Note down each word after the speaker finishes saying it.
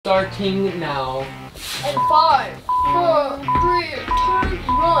Starting now. And 5, 4, 3, 2,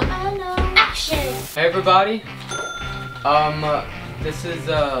 1. Action! Hey everybody. This is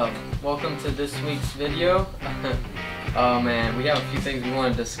welcome to this week's video. Man, we have a few things we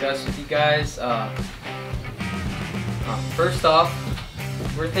want to discuss with you guys. First off,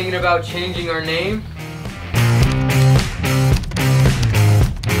 we're thinking about changing our name.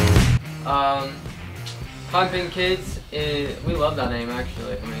 Pickin Kids, we love that name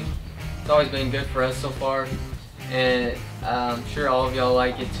actually. I mean, it's always been good for us so far, and I'm sure all of y'all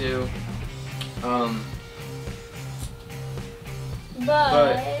like it too.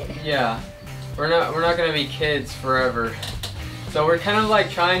 But yeah, we're not gonna be kids forever. So we're kind of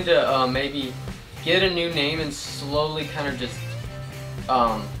like trying to maybe get a new name and slowly kind of just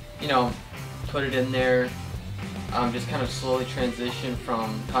you know, put it in there. Just kind of slowly transition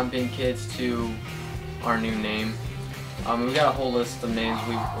from Pickin Kids to our new name. We got a whole list of names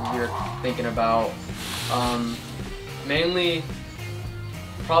we were thinking about. Mainly,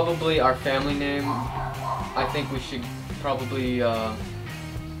 probably our family name. I think we should probably go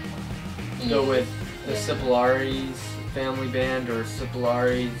with the Cipollaris family band or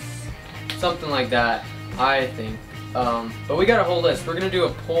Cipollaris, something like that, I think. But we got a whole list. We're gonna do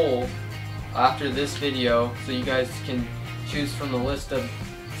a poll after this video, so you guys can choose from the list of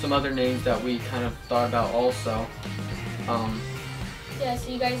some other names that we kind of thought about also. Yeah, so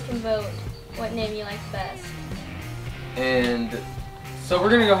you guys can vote what name you like best. And so we're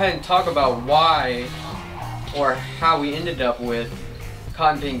gonna go ahead and talk about why or how we ended up with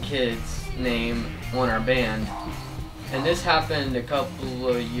Pickin Kids name on our band. And this happened a couple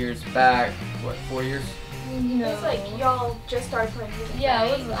of years back. What, 4 years? No. It's like y'all just started playing music. Yeah,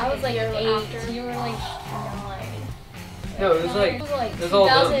 right? I was like 8. After. You were like 9. No, it was like, it was like it was all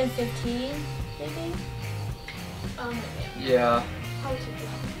done. 2015, maybe. Yeah. How was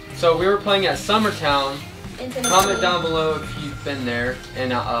it? So we were playing at Summertown. In Tennessee. Comment down below if you've been there.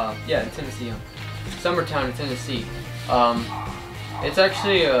 And yeah, in Tennessee. Summertown in Tennessee. It's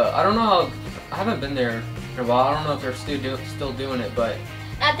actually I don't know how, I haven't been there in a while. I don't know if they're still doing it, but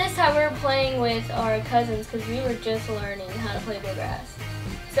At this time, we were playing with our cousins because we were just learning how to play bluegrass.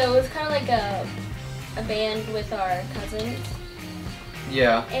 So it was kind of like a band with our cousins.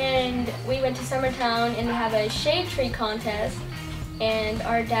 yeah. And we went to Summertown and they have a shade tree contest. And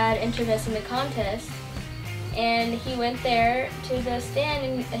our dad entered us in the contest. And he went there to the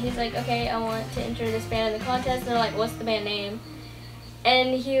stand and he's like, okay, I want to enter this band in the contest. And they're like, what's the band name?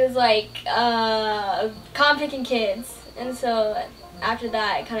 And he was like, Pickin Kids. And so after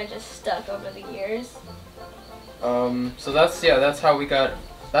that, it kind of just stuck over the years. So that's how we got,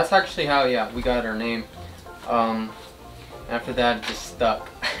 that's actually how, we got our name. After that, it just stuck.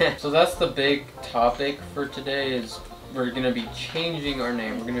 So that's the big topic for today, is we're gonna be changing our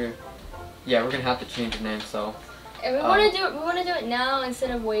name. We're gonna have to change our name, so. And we want to do it now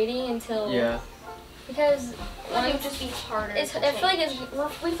instead of waiting until. Yeah. Because I think it would just be harder. we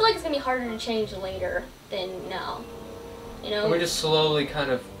feel like it's gonna be harder to change later than now. You know. And we just slowly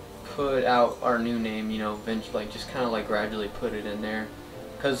kind of put out our new name, you know, eventually, like, just kind of like gradually put it in there,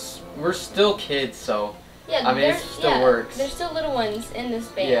 because we're still kids, so. Yeah, I mean, it still works. There's still little ones in this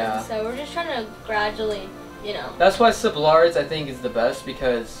band, Yeah. so we're just trying to gradually, you know. That's why Cipollaris, I think, is the best,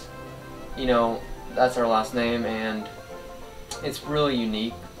 because, you know, that's our last name, and it's really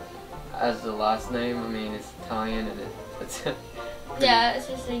unique as the last name. I mean, it's Italian, and it's Yeah, it's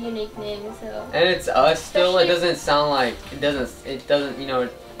just a unique name, so. and it's us still. It doesn't sound like, it doesn't, you know,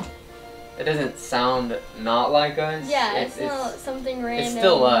 it doesn't sound not like us. Yeah, it's not something random. It's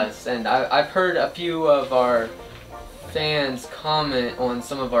still us, and I've heard a few of our fans comment on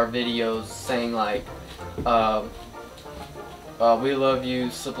some of our videos saying like, we love you,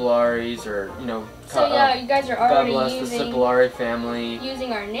 Cipollaris, or, you know, So yeah, you guys are already God bless the Cipollari family.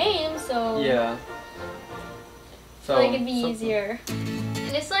 using our name, so. Yeah. So like it'd be easier.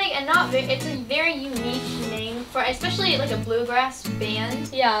 And it's like it's a very unique name for, especially like a bluegrass band.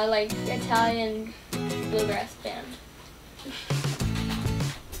 Yeah, like Italian bluegrass band.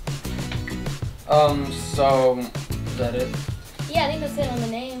 So is that it? Yeah, I think that's it on the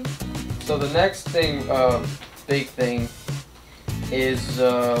name. So the next thing, big thing, is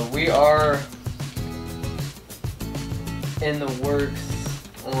we are in the works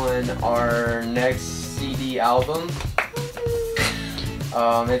on our next CD album.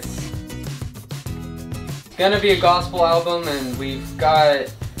 It's gonna be a gospel album, and we've got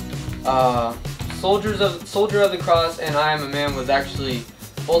Soldier of the Cross and I Am a Man was actually,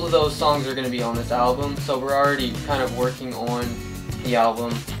 both of those songs are gonna be on this album, so we're already kind of working on the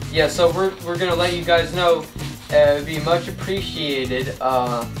album. Yeah, so we're gonna let you guys know it would be much appreciated,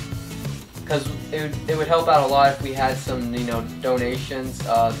 because it would help out a lot if we had some, you know, donations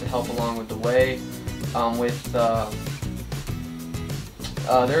to help along with the way.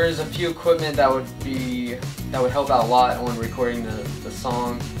 There is a few equipment that would help out a lot on recording the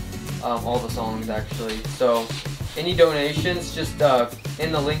song, all the songs actually. So any donations, just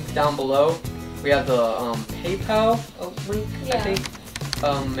in the link down below, we have the PayPal link, Yeah. I think.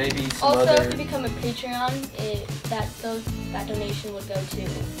 Maybe some Also, other. if you become a Patreon, that donation would go to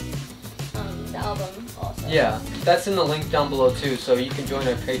the album also. Yeah, that's in the link down below too, so you can join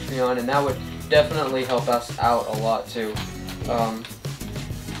our Patreon, and that would definitely help us out a lot too.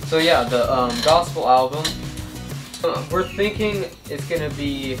 So yeah, the gospel album, we're thinking it's gonna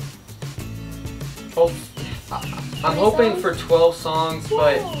be, I'm hoping for 12 songs,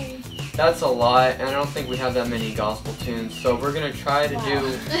 but that's a lot, and I don't think we have that many gospel tunes, so we're gonna try to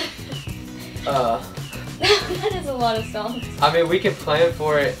do, that is a lot of songs. I mean, we can plan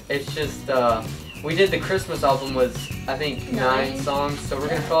for it. It's just, we did the Christmas album was, I think, 9 songs, so we're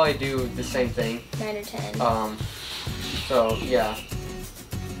gonna probably do the same thing. 9 or 10. So yeah, I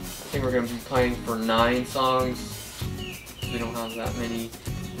think we're gonna be playing for 9 songs. We don't have that many.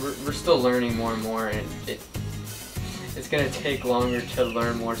 We're still learning more and more, and it's gonna take longer to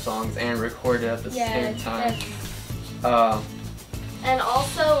learn more songs and record it at the same time. And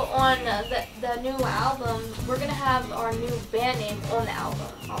also on the new album, we're gonna have our new band name on the album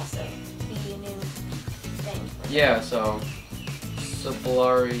also be a new thing. Yeah, so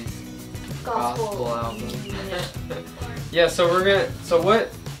Sublari's gospel album. Yeah, so we're gonna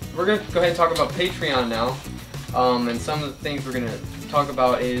go ahead and talk about Patreon now. And some of the things we're gonna talk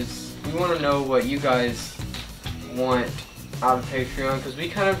about is we want to know what you guys want out of Patreon, because we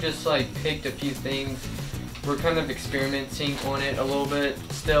kind of just like picked a few things. We're kind of experimenting on it a little bit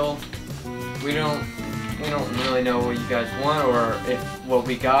still. We don't really know what you guys want, or if what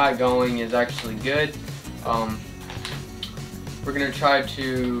we got going is actually good. We're gonna try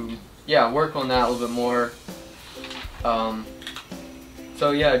to work on that a little bit more.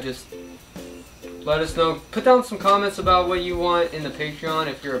 So yeah, just let us know. Put down some comments about what you want in the Patreon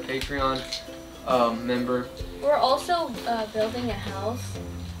if you're a Patreon member. We're also building a house,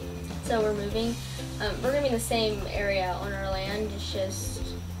 so we're moving. We're gonna be in the same area on our land. It's just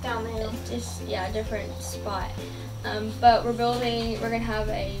Down the hill. Just a different spot. But we're gonna have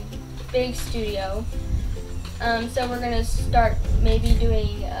a big studio. So we're gonna start maybe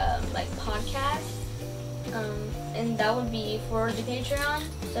doing like podcasts. And that would be for the Patreon.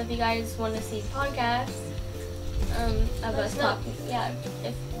 So if you guys want to see podcasts of us talking,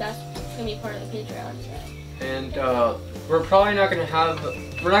 if that's gonna be part of the Patreon. So. And we're probably not gonna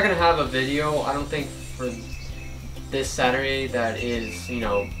have a video, I don't think, for this Saturday that is, you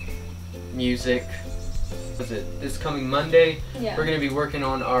know, music. This coming Monday, we're gonna be working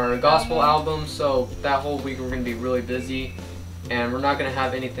on our gospel album, so that whole week we're gonna be really busy, and we're not gonna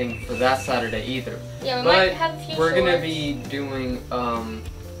have anything for that Saturday either. Yeah, we might have a few we're shorts. gonna be doing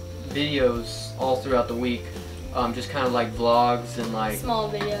videos all throughout the week, just kind of like vlogs and like small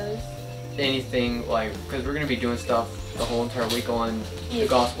videos. Anything, like, because we're gonna be doing stuff the whole entire week on the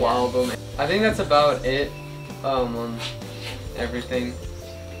gospel album. I think that's about it on everything.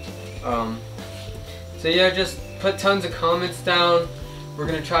 So yeah, just put tons of comments down. We're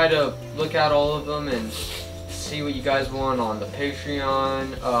gonna try to look at all of them and see what you guys want on the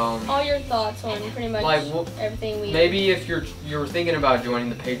Patreon. All your thoughts on pretty much like, everything we. Maybe if you're thinking about joining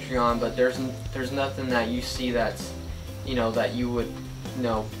the Patreon, but there's nothing that you see that's, you know, that you would, you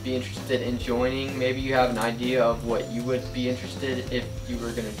know, be interested in joining. Maybe you have an idea of what you would be interested if you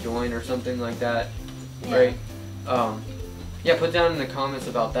were gonna join or something like that, right? Yeah, put down in the comments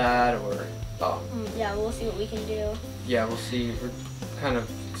about that, or yeah, we'll see what we can do. Yeah, we'll see. We're kind of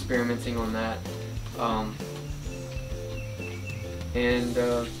experimenting on that. And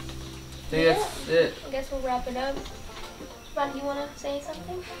I think that's it. I guess we'll wrap it up. Giovanni, you want to say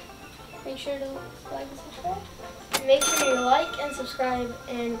something? Make sure to like and subscribe. Make sure you like and subscribe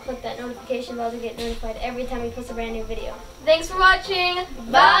and click that notification bell to get notified every time we post a brand new video. Thanks for watching.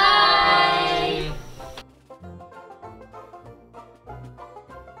 Bye!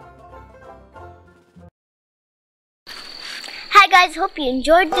 Hi guys, hope you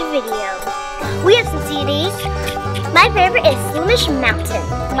enjoyed the video. We have some CDs. My favorite is Slumish Mountain.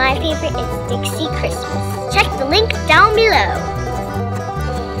 My favorite is Dixie Christmas. Check the link down below.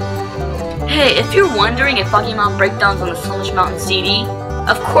 Hey, if you're wondering if Foggy Mouth Breakdown's on the Slumish Mountain CD,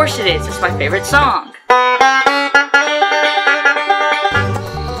 of course it is. It's my favorite song.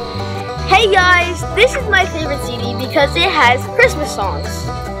 Hey guys, this is my favorite CD because it has Christmas songs.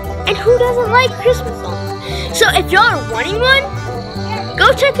 And who doesn't like Christmas songs? So if y'all are wanting one,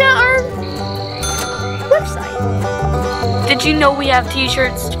 go check out our website. Did you know we have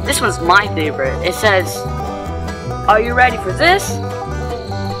t-shirts? This one's my favorite. It says, "Are you ready for this?"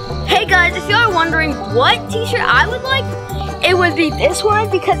 Hey guys, if y'all are wondering what t-shirt I would like, it would be this one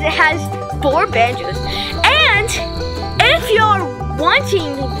because it has 4 banjos. And if y'all are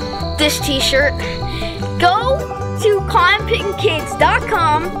wanting this t-shirt, go to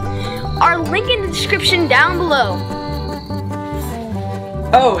ConPickinKids.com. Our link in the description down below.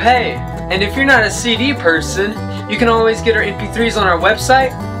 Oh, hey, and if you're not a CD person, you can always get our MP3s on our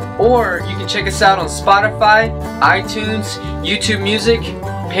website, or you can check us out on Spotify, iTunes, YouTube Music,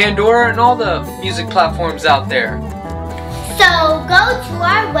 Pandora, and all the music platforms out there. So go to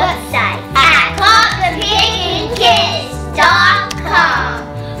our